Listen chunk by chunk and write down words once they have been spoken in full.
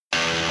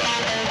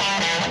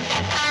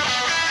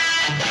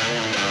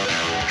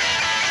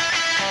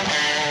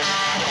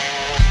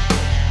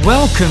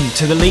Welcome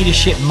to the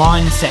Leadership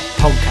Mindset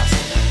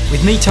Podcast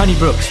with me, Tony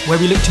Brooks, where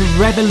we look to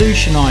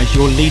revolutionise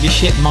your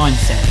leadership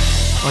mindset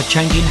by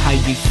changing how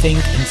you think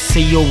and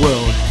see your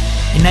world,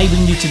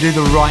 enabling you to do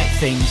the right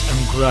things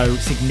and grow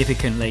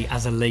significantly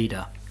as a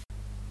leader.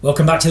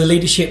 Welcome back to the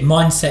Leadership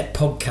Mindset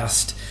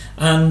Podcast,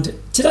 and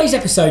today's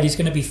episode is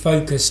going to be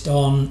focused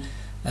on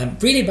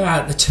really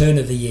about the turn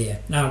of the year.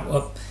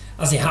 Now,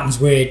 as it happens,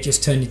 we're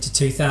just turned into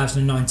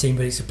 2019,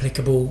 but it's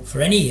applicable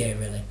for any year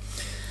really.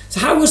 So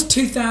how was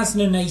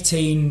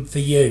 2018 for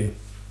you?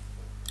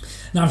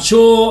 Now, I'm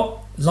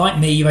sure, like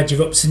me, you had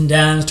your ups and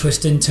downs,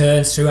 twists and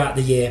turns throughout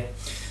the year.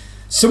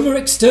 Some were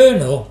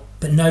external,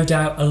 but no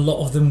doubt a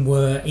lot of them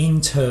were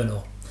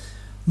internal.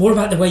 More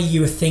about the way you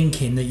were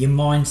thinking, that your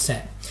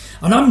mindset.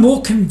 And I'm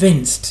more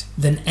convinced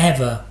than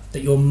ever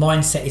that your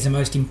mindset is the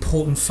most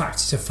important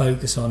factor to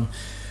focus on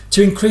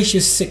to increase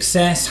your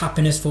success,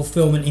 happiness,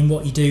 fulfillment in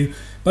what you do,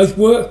 both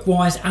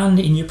work-wise and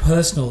in your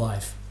personal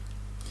life.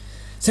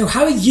 So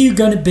how are you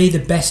going to be the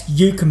best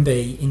you can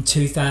be in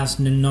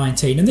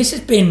 2019? And this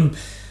has been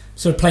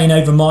sort of playing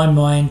over my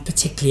mind,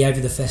 particularly over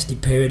the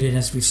festive period and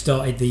as we've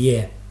started the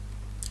year.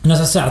 And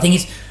as I say, I think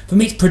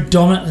it's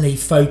predominantly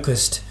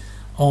focused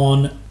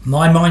on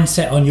my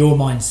mindset, on your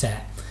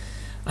mindset.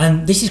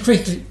 And this is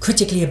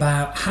critically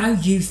about how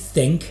you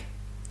think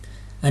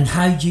and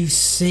how you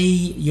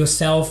see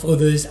yourself,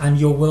 others, and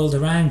your world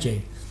around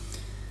you.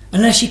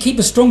 Unless you keep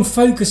a strong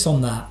focus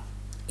on that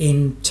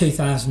in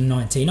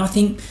 2019, I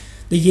think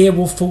the year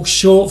will fall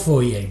short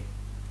for you.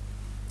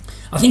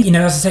 I think,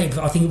 as I say,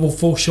 I think it will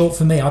fall short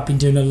for me. I've been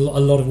doing a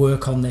lot of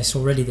work on this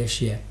already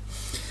this year.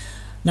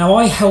 Now,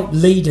 I help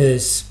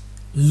leaders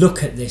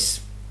look at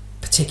this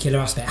particular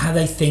aspect, how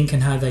they think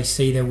and how they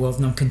see their world,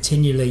 and I'm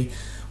continually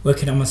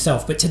working on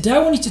myself. But today I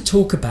wanted to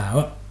talk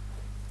about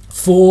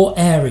 4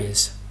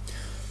 areas,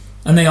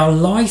 and they are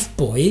life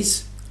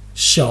buoys,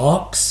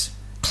 sharks,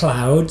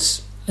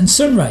 clouds, and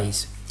sun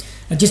rays.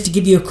 And just to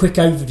give you a quick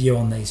overview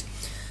on these.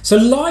 So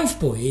life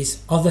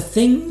buoys are the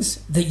things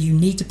that you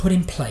need to put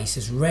in place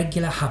as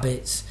regular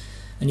habits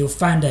and your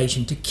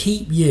foundation to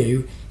keep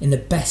you in the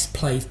best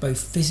place,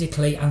 both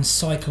physically and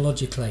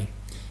psychologically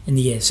in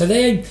the year. So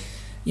they're,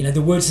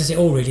 the word says it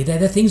all really, they're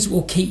the things that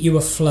will keep you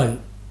afloat.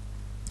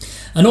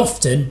 And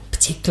often,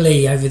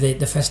 particularly over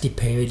the festive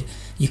period,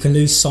 you can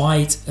lose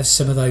sight of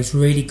some of those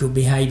really good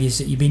behaviours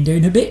that you've been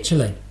doing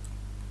habitually.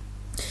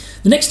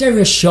 The next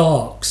area is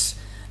sharks.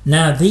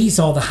 Now, these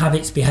are the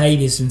habits,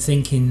 behaviours and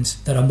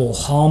thinkings that are more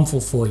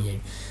harmful for you.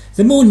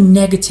 The more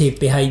negative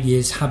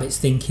behaviours, habits,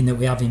 thinking that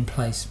we have in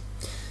place.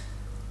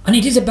 And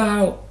it is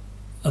about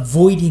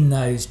avoiding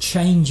those,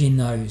 changing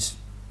those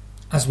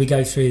as we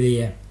go through the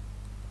year.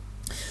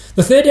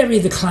 The third area,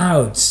 the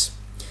clouds,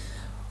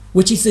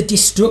 which is the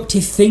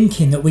destructive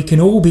thinking that we can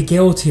all be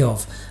guilty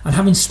of and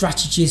having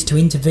strategies to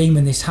intervene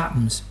when this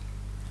happens.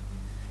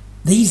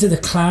 These are the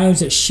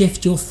clouds that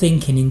shift your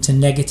thinking into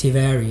negative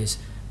areas,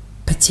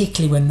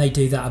 particularly when they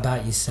do that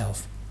about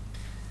yourself.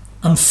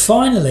 And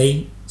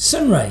finally,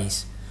 sun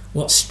rays.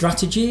 What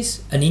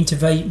strategies and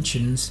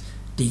interventions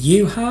do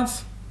you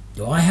have,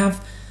 do I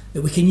have,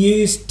 that we can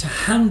use to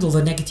handle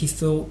the negative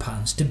thought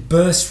patterns, to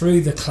burst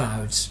through the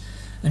clouds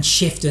and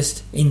shift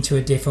us into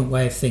a different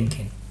way of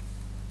thinking?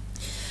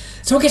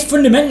 So I guess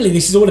fundamentally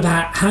this is all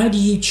about how do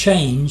you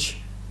change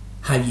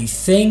how you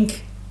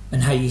think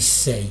and how you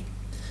see.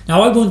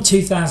 Now, I want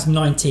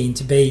 2019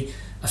 to be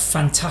a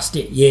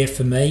fantastic year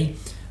for me,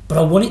 but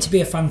I want it to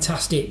be a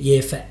fantastic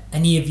year for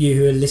any of you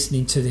who are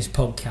listening to this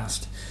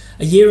podcast.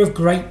 A year of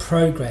great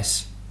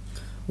progress,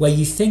 where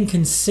you think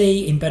and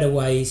see in better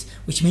ways,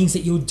 which means that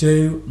you'll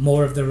do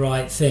more of the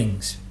right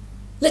things.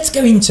 Let's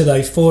go into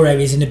those 4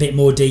 areas in a bit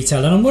more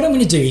detail. And what I'm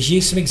going to do is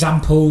use some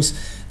examples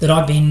that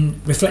I've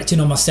been reflecting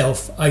on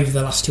myself over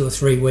the last 2 or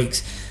 3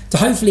 weeks to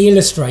hopefully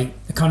illustrate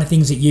the kind of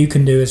things that you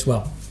can do as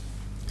well.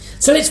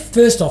 So let's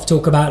first off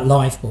talk about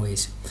life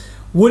buoys.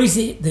 What is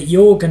it that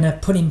you're going to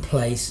put in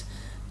place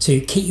to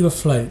keep you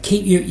afloat,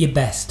 keep you at your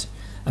best,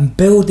 and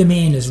build them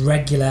in as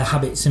regular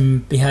habits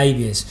and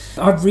behaviours?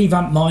 I've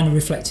revamped mine and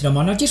reflected on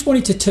mine. I just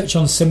wanted to touch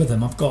on some of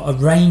them. I've got a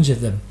range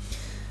of them.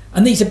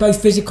 And these are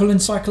both physical and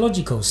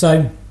psychological.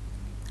 So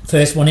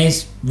first one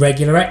is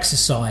regular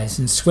exercise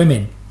and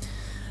swimming.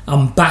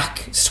 I'm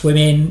back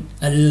swimming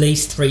at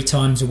least 3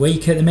 times a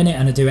week at the minute,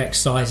 and I do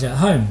exercise at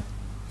home.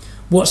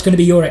 What's going to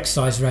be your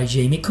exercise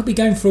regime? It could be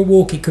going for a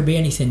walk, it could be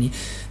anything.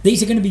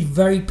 These are going to be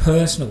very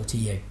personal to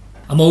you.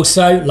 I'm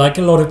also, like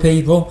a lot of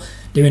people,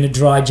 doing a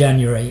dry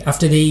January.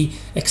 After the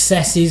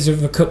excesses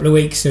of a couple of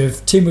weeks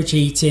of too much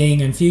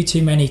eating and a few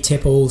too many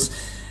tipples,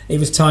 it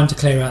was time to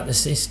clear out the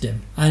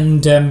system.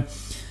 And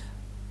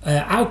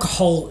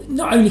alcohol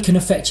not only can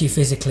affect you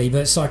physically,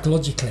 but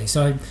psychologically.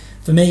 So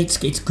for me, it's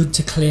good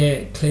to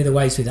clear the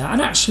ways with that.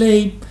 And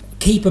actually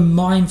keep a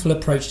mindful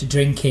approach to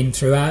drinking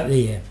throughout the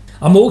year.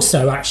 I'm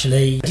also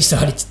actually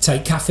decided to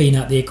take caffeine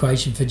out of the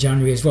equation for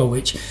January as well,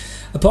 which,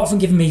 apart from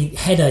giving me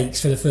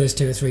headaches for the first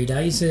 2 or 3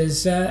 days,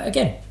 has,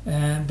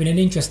 been an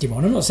interesting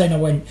one. I'm not saying I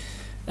won't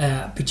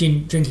be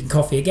drinking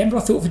coffee again, but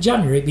I thought for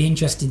January it'd be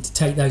interesting to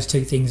take those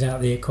two things out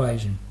of the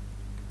equation.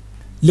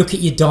 Look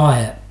at your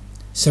diet.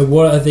 So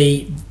what are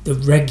the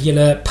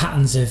regular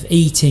patterns of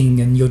eating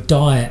and your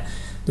diet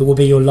that will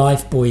be your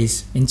life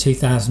buoys in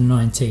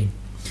 2019?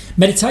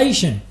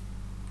 Meditation.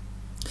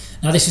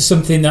 Now this is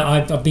something that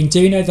I've been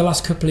doing over the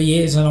last couple of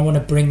years, and I want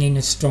to bring in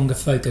a stronger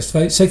focus.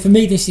 So for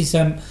me, this is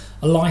a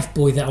life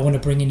buoy that I want to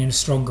bring in a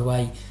stronger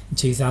way in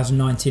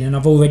 2019, and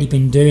I've already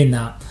been doing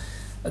that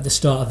at the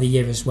start of the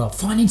year as well.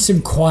 Finding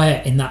some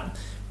quiet in that,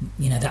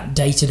 that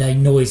day-to-day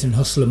noise and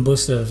hustle and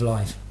bustle of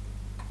life.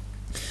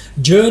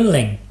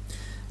 Journaling,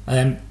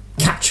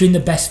 capturing the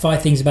best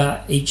 5 things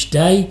about each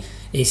day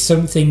is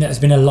something that has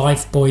been a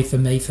life buoy for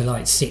me for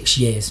like 6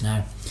 years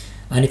now.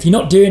 And if you're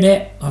not doing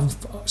it, I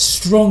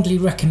strongly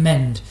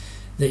recommend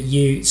that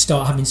you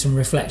start having some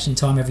reflection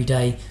time every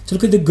day to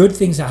look at the good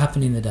things that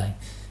happen in the day,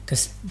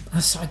 because our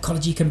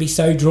psychology can be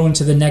so drawn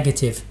to the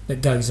negative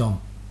that goes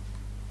on.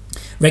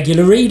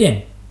 Regular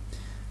reading.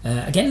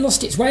 Again,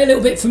 lost its way a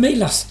little bit for me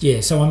last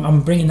year, so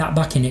I'm bringing that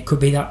back in. It could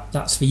be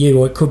that's for you,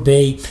 or it could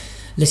be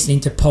listening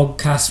to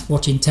podcasts,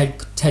 watching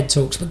TED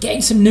Talks, but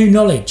getting some new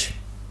knowledge.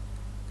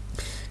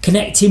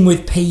 Connecting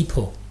with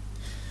people.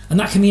 And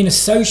that can be in a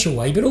social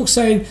way, but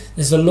also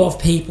there's a lot of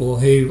people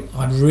who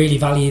I really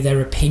value their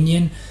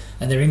opinion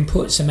and their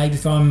input. So maybe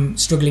if I'm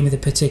struggling with a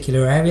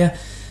particular area,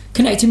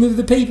 connecting with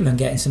other people and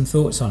getting some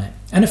thoughts on it.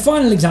 And a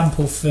final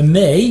example for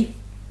me,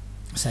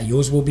 so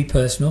yours will be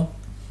personal,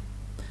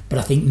 but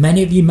I think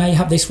many of you may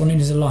have this one in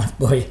as a life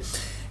buoy,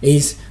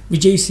 is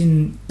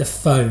reducing the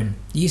phone,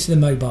 the use of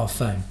the mobile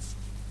phone.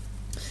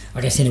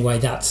 I guess in a way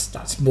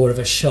that's more of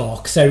a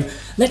shark. So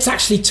let's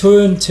actually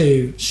turn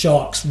to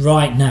sharks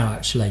right now,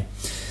 actually.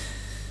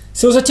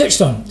 So as I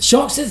touched on,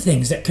 sharks are the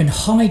things that can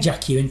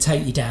hijack you and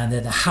take you down.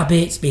 They're the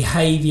habits,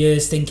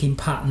 behaviours, thinking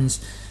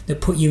patterns that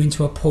put you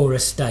into a poorer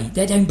state.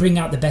 They don't bring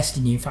out the best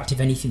in you. In fact, if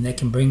anything, they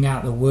can bring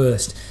out the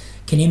worst,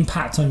 can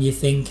impact on your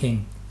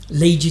thinking,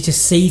 lead you to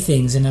see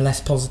things in a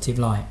less positive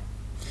light.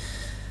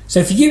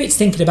 So for you, it's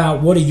thinking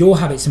about what are your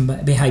habits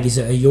and behaviours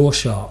that are your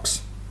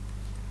sharks.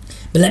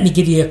 But let me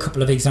give you a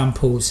couple of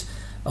examples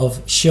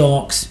of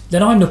sharks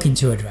that I'm looking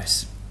to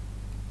address.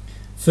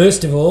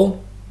 First of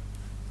all,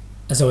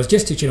 as I was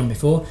just touching on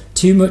before,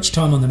 too much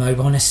time on the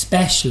mobile, and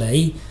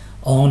especially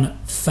on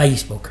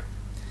Facebook.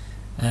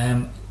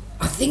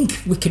 I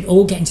think we can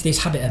all get into this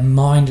habit of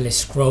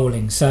mindless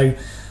scrolling. So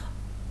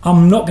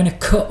I'm not going to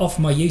cut off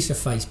my use of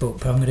Facebook,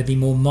 but I'm going to be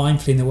more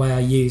mindful in the way I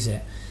use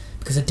it,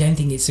 because I don't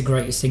think it's the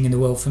greatest thing in the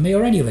world for me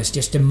or any of us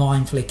just to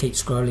mindfully keep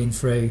scrolling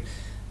through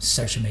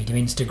social media,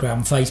 Instagram,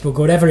 Facebook,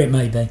 whatever it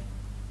may be.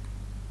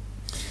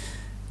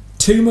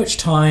 Too much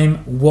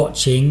time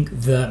watching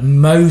the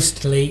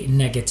mostly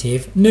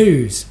negative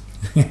news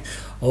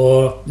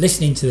or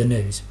listening to the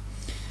news.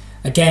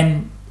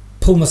 Again,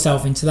 pull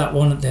myself into that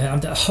one.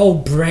 The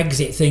whole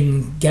Brexit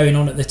thing going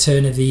on at the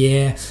turn of the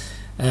year.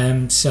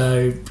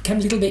 So became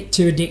a little bit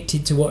too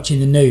addicted to watching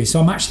the news.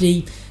 So I'm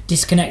actually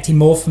disconnecting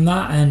more from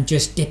that and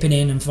just dipping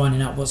in and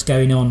finding out what's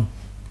going on.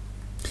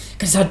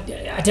 Because I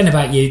don't know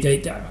about you,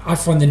 I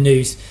find the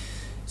news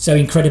so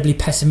incredibly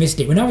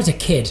pessimistic. When I was a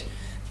kid,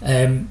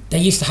 they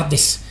used to have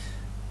this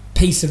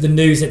piece of the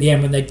news at the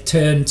end when they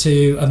turn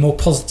to a more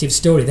positive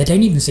story. They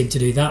don't even seem to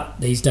do that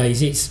these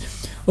days.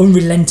 It's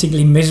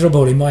unrelentingly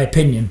miserable, in my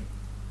opinion.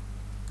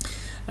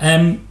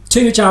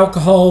 Too much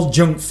alcohol,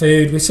 junk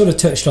food. We sort of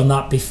touched on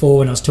that before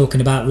when I was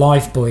talking about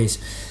life buoys,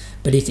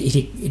 but it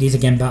is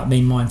again about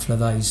being mindful of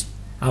those: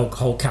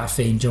 alcohol,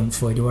 caffeine, junk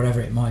food, or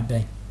whatever it might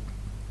be.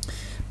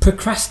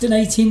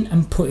 Procrastinating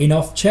and putting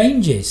off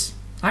changes.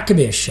 That could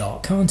be a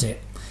shark, can't it?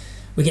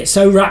 We get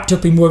so wrapped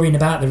up in worrying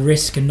about the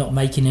risk and not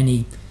making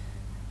any,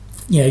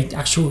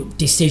 actual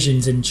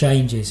decisions and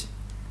changes.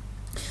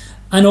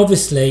 And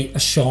obviously, a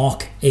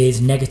shark is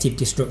negative,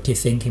 destructive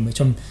thinking, which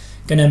I'm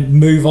going to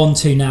move on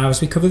to now as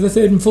we cover the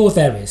third and fourth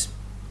areas.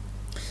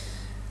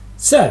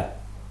 So,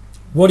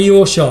 what are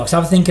your sharks?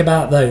 Have a think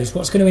about those.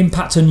 What's going to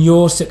impact on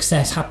your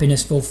success,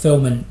 happiness,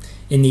 fulfillment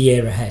in the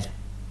year ahead?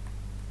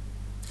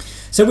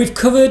 So we've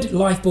covered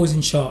life buoys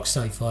and sharks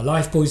so far.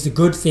 Life buoys, the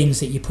good things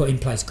that you put in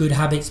place, good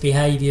habits,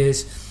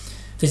 behaviours,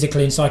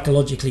 physically and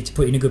psychologically to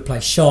put you in a good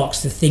place.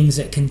 Sharks, the things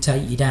that can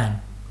take you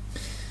down.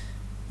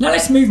 Now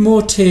let's move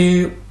more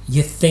to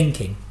your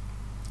thinking.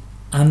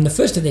 And the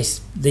first of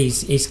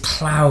these is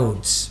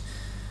clouds.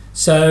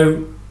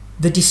 So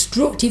the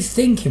destructive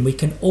thinking we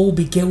can all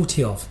be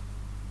guilty of.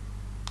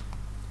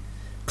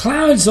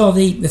 Clouds are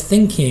the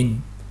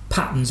thinking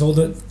patterns, or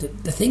the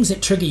things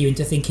that trigger you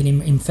into thinking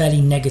in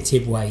fairly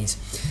negative ways.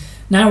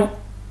 Now,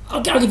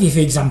 I'll give you a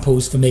few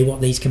examples for me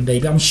what these can be,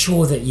 but I'm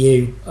sure that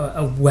you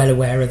are well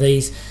aware of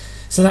these.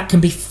 So that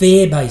can be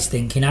fear-based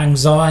thinking,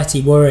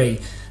 anxiety, worry,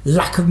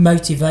 lack of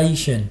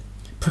motivation,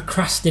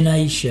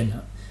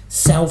 procrastination,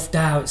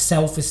 self-doubt,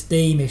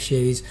 self-esteem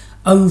issues,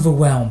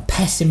 overwhelm,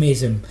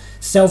 pessimism,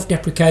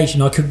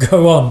 self-deprecation. I could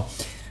go on,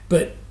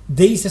 but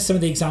these are some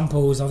of the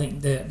examples I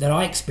think that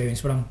I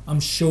experience, but I'm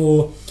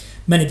sure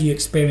many of you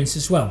experience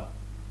as well.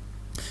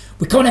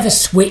 We can't ever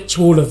switch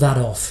all of that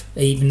off,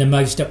 even the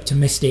most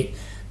optimistic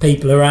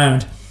people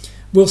around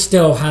will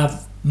still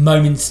have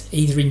moments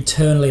either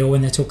internally or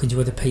when they're talking to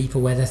other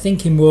people where their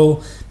thinking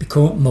will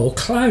become more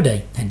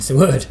cloudy, hence the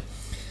word.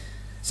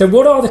 So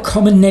what are the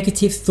common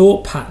negative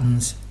thought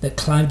patterns that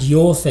cloud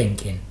your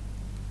thinking?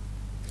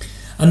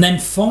 And then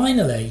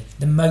finally,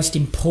 the most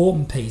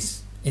important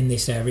piece in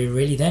this area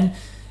really then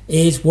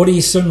is, what are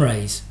your sun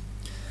rays?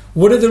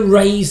 What are the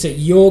rays that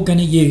you're going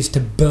to use to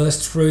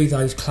burst through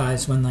those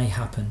clouds when they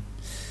happen?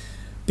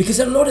 Because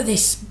a lot of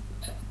this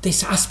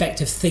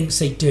aspect of Think,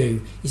 Say,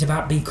 Do is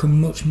about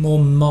becoming much more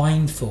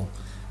mindful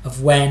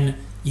of when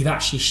you've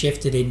actually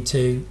shifted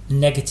into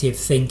negative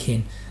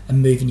thinking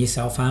and moving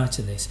yourself out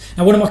of this.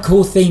 Now, one of my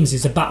core themes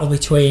is a battle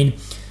between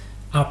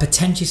our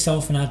potential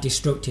self and our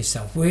destructive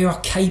self. We are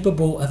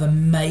capable of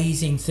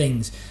amazing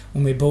things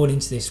when we're born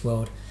into this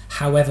world.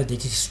 However, the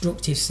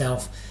destructive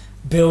self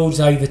builds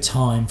over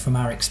time from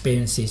our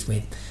experiences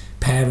with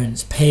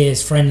parents,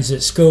 peers, friends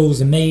at schools,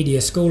 the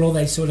media, school, all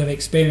those sort of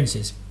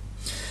experiences.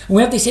 And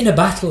we have this inner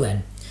battle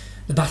then,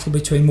 the battle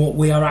between what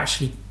we are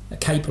actually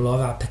capable of,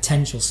 our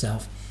potential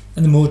self,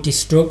 and the more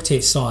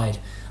destructive side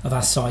of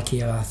our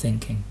psyche, of our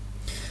thinking.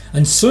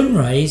 And sun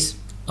rays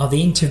are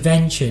the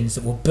interventions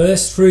that will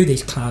burst through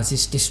these clouds,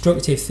 this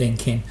destructive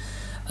thinking,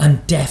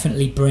 and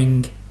definitely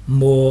bring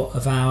more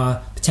of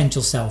our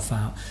potential self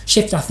out,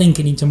 shift our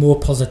thinking into more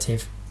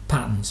positive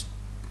patterns.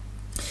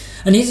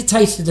 And here's a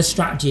taste of the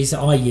strategies that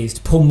I use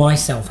to pull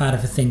myself out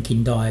of a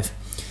thinking dive.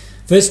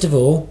 First of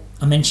all,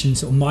 I mentioned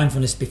sort of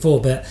mindfulness before,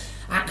 but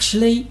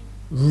actually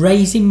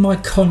raising my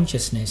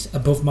consciousness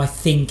above my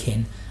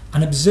thinking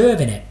and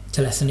observing it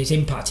to lessen its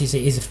impact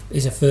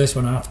is a first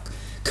one. And I've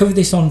covered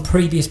this on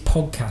previous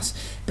podcasts,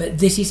 but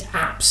this is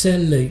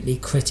absolutely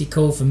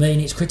critical for me,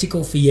 and it's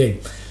critical for you.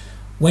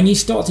 When you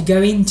start to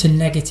go into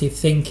negative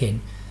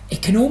thinking,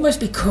 it can almost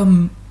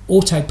become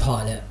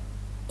autopilot,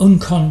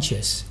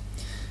 unconscious,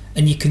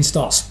 and you can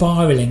start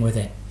spiraling with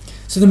it.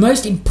 So the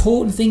most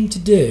important thing to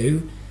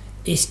do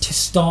is to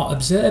start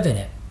observing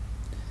it.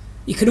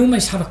 You can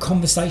almost have a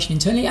conversation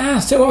internally.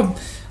 So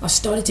I've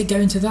started to go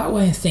into that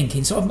way of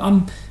thinking. So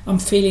I'm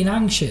feeling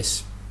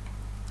anxious,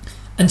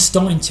 and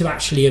starting to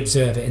actually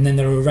observe it. And then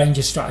there are a range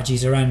of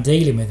strategies around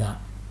dealing with that.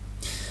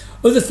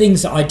 Other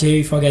things that I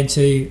do if I go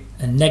into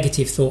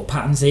negative thought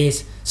patterns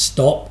is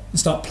stop and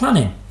start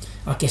planning.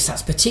 I guess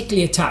that's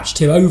particularly attached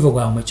to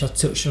overwhelm, which I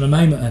touched on a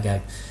moment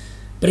ago.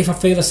 But if I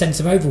feel a sense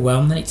of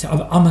overwhelm, then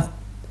I'm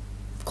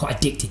quite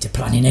addicted to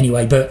planning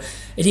anyway, but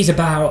it is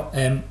about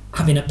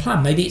having a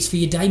plan. Maybe it's for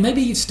your day.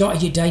 Maybe you've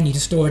started your day and you're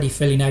just already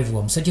feeling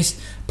overwhelmed. So just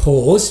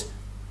pause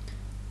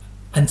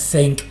and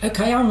think,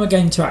 okay, how am I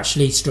going to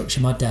actually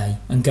structure my day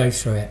and go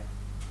through it?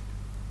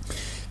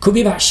 Could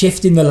be about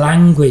shifting the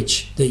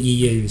language that you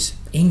use,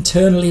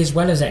 internally as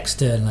well as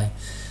externally.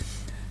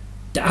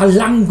 Our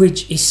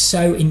language is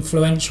so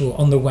influential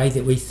on the way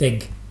that we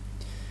think.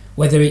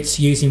 Whether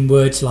it's using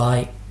words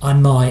like I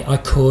might, I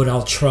could,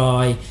 I'll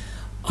try,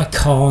 I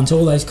can't,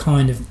 all those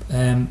kind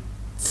of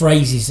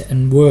phrases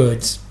and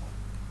words.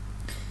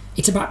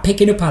 It's about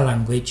picking up our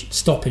language,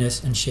 stopping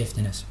us and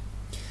shifting us.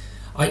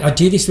 I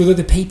do this with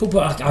other people,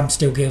 but I'm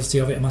still guilty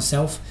of it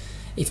myself.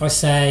 If I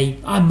say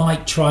I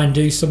might try and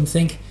do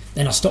something,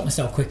 then I stop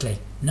myself quickly.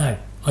 No,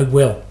 I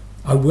will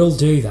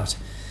do that.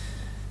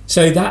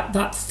 So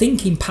that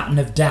thinking pattern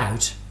of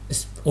doubt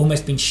has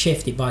almost been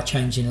shifted by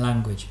changing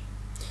language.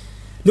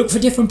 Look for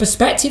different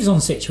perspectives on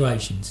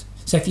situations.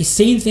 So if you're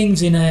seeing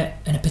things in a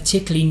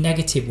particularly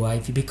negative way,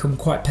 if you become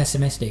quite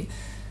pessimistic,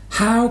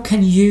 how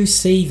can you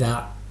see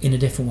that in a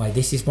different way?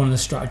 This is one of the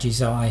strategies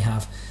that I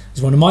have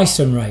as one of my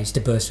sun rays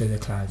to burst through the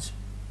clouds.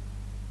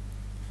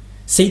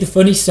 See the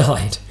funny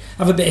side.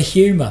 Have a bit of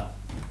humour.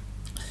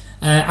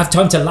 Have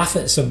time to laugh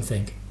at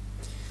something.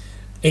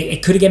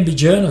 It could again be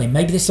journaling.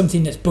 Maybe there's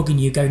something that's bugging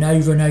you, going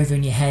over and over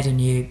in your head,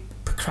 and you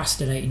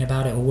procrastinating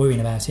about it or worrying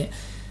about it.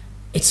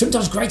 It's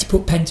sometimes great to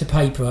put pen to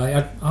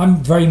paper. I'm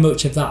very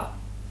much of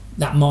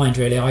that mind,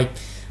 really. I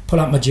pull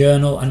out my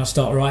journal and I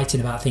start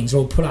writing about things,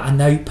 or I'll pull out a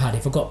notepad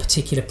if I've got a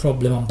particular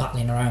problem I'm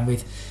battling around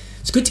with.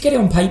 It's good to get it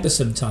on paper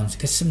sometimes,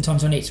 because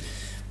sometimes when it's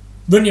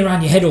running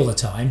around your head all the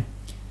time,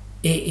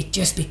 it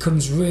just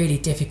becomes really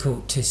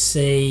difficult to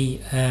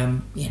see,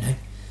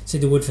 see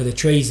the wood for the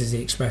trees, as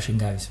the expression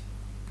goes.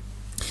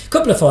 A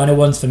couple of final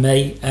ones for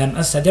me, as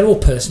I said, they're all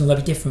personal, they'll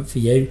be different for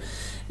you,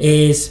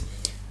 is,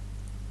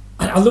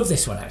 and I love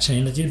this one actually,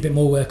 and I did a bit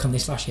more work on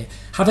this last year,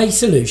 have a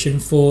solution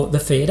for the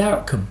feared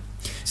outcome.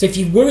 So if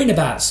you're worrying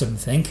about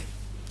something,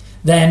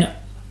 then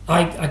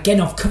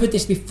I've covered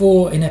this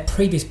before in a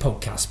previous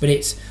podcast, but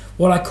it's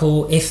what I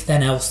call if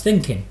then else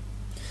thinking.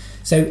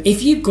 So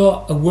if you've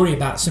got a worry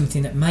about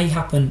something that may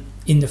happen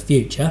in the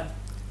future,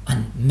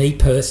 and me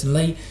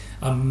personally,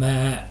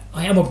 I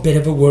am a bit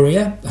of a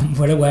worrier, I'm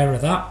well aware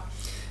of that,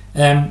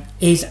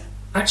 is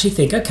actually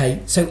think,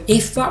 okay, so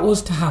if that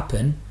was to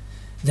happen,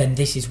 then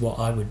this is what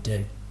I would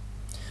do.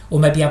 Or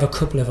maybe have a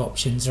couple of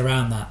options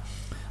around that.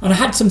 And I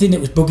had something that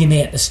was bugging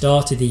me at the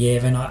start of the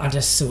year, and I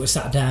just sort of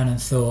sat down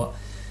and thought,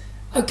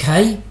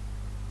 okay,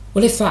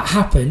 well, if that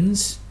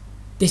happens,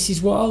 this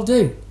is what I'll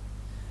do.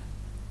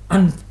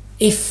 And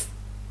if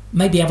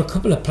maybe have a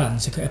couple of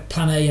plans, a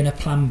plan A and a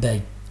plan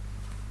B.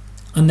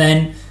 And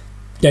then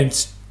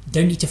don't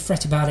need to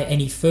fret about it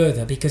any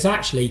further, because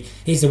actually,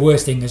 here's the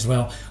worst thing as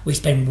well. We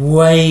spend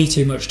way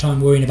too much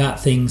time worrying about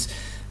things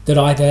that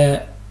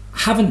either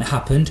haven't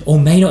happened or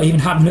may not even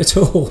happen at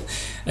all.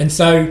 And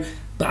so,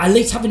 but at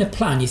least having a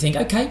plan, you think,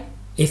 okay,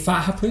 if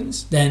that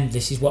happens, then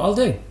this is what I'll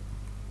do.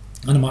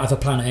 And I might have a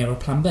plan A or a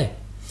plan B.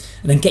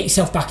 And then get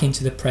yourself back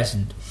into the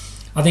present.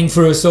 I think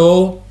for us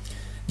all,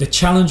 the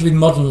challenge with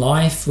modern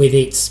life, with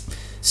its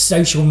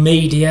social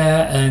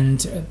media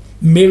and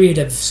myriad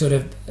of sort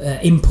of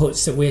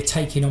inputs that we're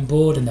taking on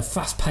board, and the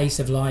fast pace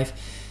of life,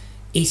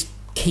 is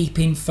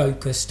keeping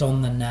focused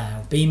on the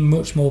now, being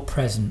much more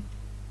present.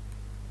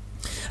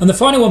 And the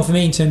final one for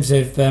me, in terms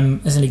of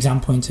as an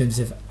example, in terms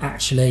of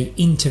actually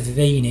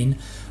intervening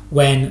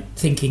when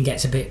thinking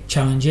gets a bit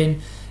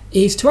challenging,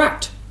 is to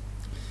act.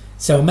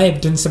 So I may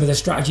have done some of the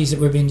strategies that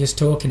we've been just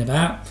talking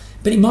about,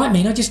 but it might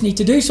mean I just need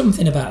to do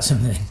something about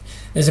something.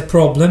 There's a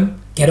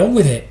problem, get on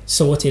with it,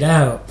 sort it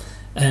out.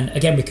 And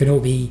again, we can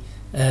all be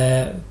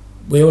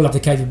we all have the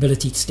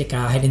capability to stick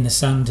our head in the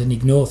sand and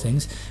ignore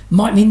things.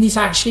 Might mean this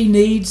actually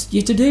needs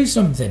you to do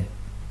something.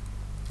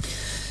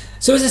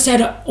 So as I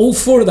said, all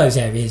four of those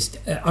areas,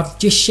 I've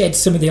just shared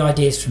some of the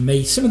ideas from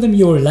me. Some of them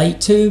you'll relate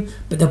to,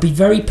 but they'll be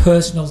very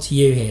personal to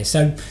you here.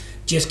 So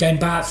just going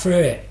back through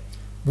it,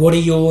 what are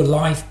your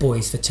life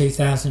buoys for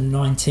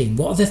 2019?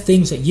 What are the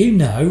things that you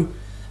know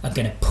are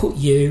going to put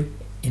you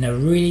in a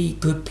really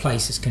good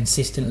place as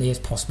consistently as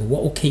possible?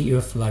 What will keep you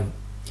afloat?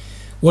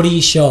 What are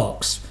your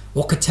sharks?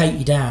 What could take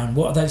you down?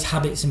 What are those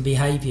habits and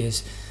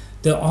behaviours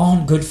that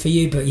aren't good for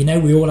you, but you know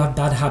we all have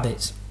bad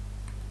habits?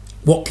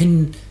 What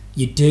can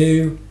you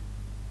do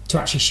to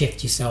actually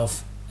shift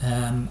yourself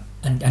and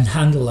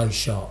handle those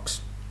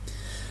sharks?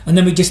 And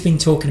then we've just been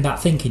talking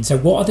about thinking. So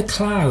what are the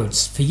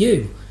clouds for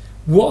you?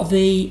 What are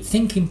the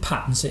thinking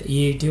patterns that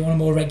you do on a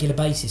more regular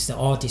basis that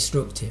are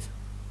destructive?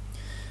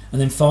 And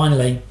then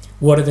finally,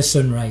 what are the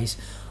sun rays?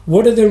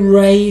 What are the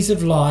rays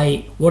of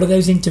light? What are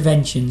those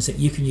interventions that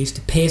you can use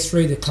to pierce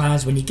through the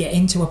clouds when you get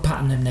into a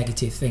pattern of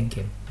negative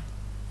thinking?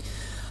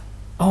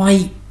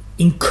 I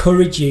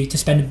encourage you to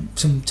spend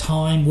some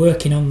time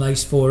working on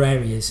those four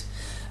areas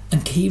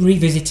and keep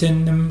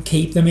revisiting them,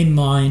 keep them in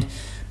mind,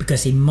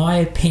 because in my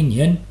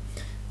opinion,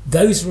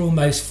 those are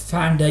almost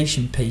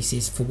foundation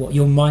pieces for what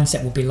your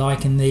mindset will be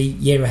like in the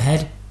year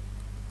ahead.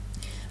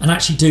 And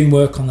actually doing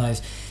work on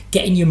those,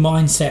 getting your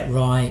mindset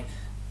right.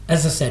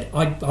 As I said,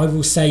 I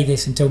will say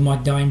this until my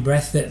dying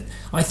breath, that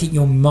I think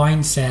your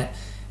mindset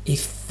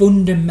is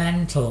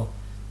fundamental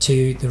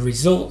to the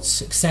results,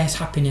 success,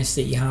 happiness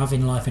that you have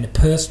in life, in a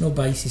personal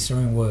basis or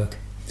in work.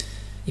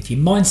 If your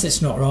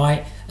mindset's not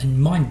right,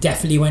 and mine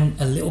definitely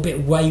went a little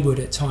bit wayward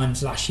at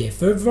times last year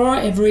for a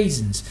variety of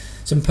reasons,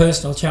 some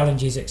personal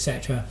challenges,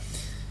 etc.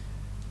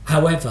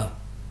 However,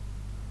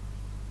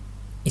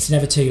 it's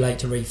never too late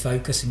to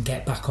refocus and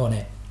get back on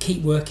it.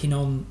 Keep working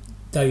on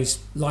those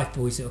life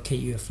buoys that will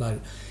keep you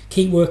afloat.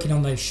 Keep working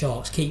on those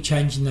sharks. Keep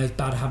changing those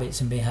bad habits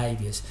and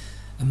behaviours.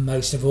 And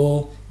most of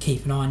all,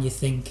 keep an eye on your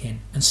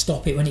thinking and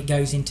stop it when it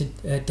goes into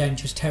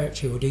dangerous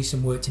territory, or do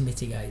some work to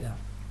mitigate that.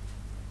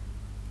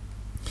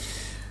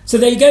 So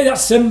there you go.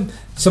 That's some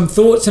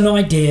thoughts and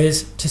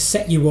ideas to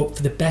set you up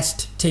for the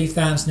best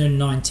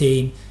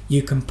 2019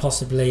 you can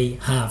possibly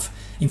have.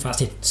 In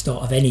fact, at the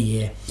start of any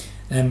year.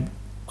 I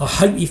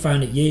hope you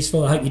found it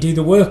useful. I hope you do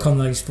the work on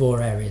those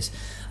four areas.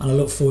 And I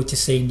look forward to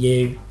seeing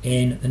you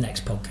in the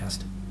next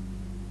podcast.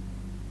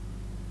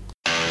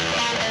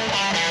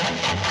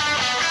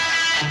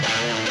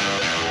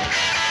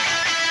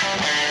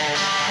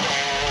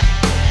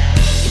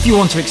 If you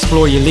want to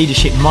explore your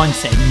leadership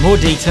mindset in more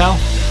detail,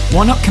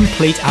 why not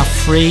complete our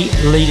free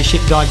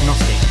leadership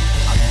diagnostic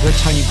at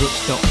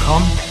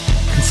thetonybrooks.com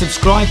and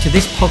subscribe to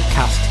this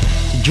podcast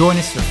to join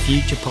us for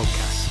future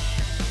podcasts.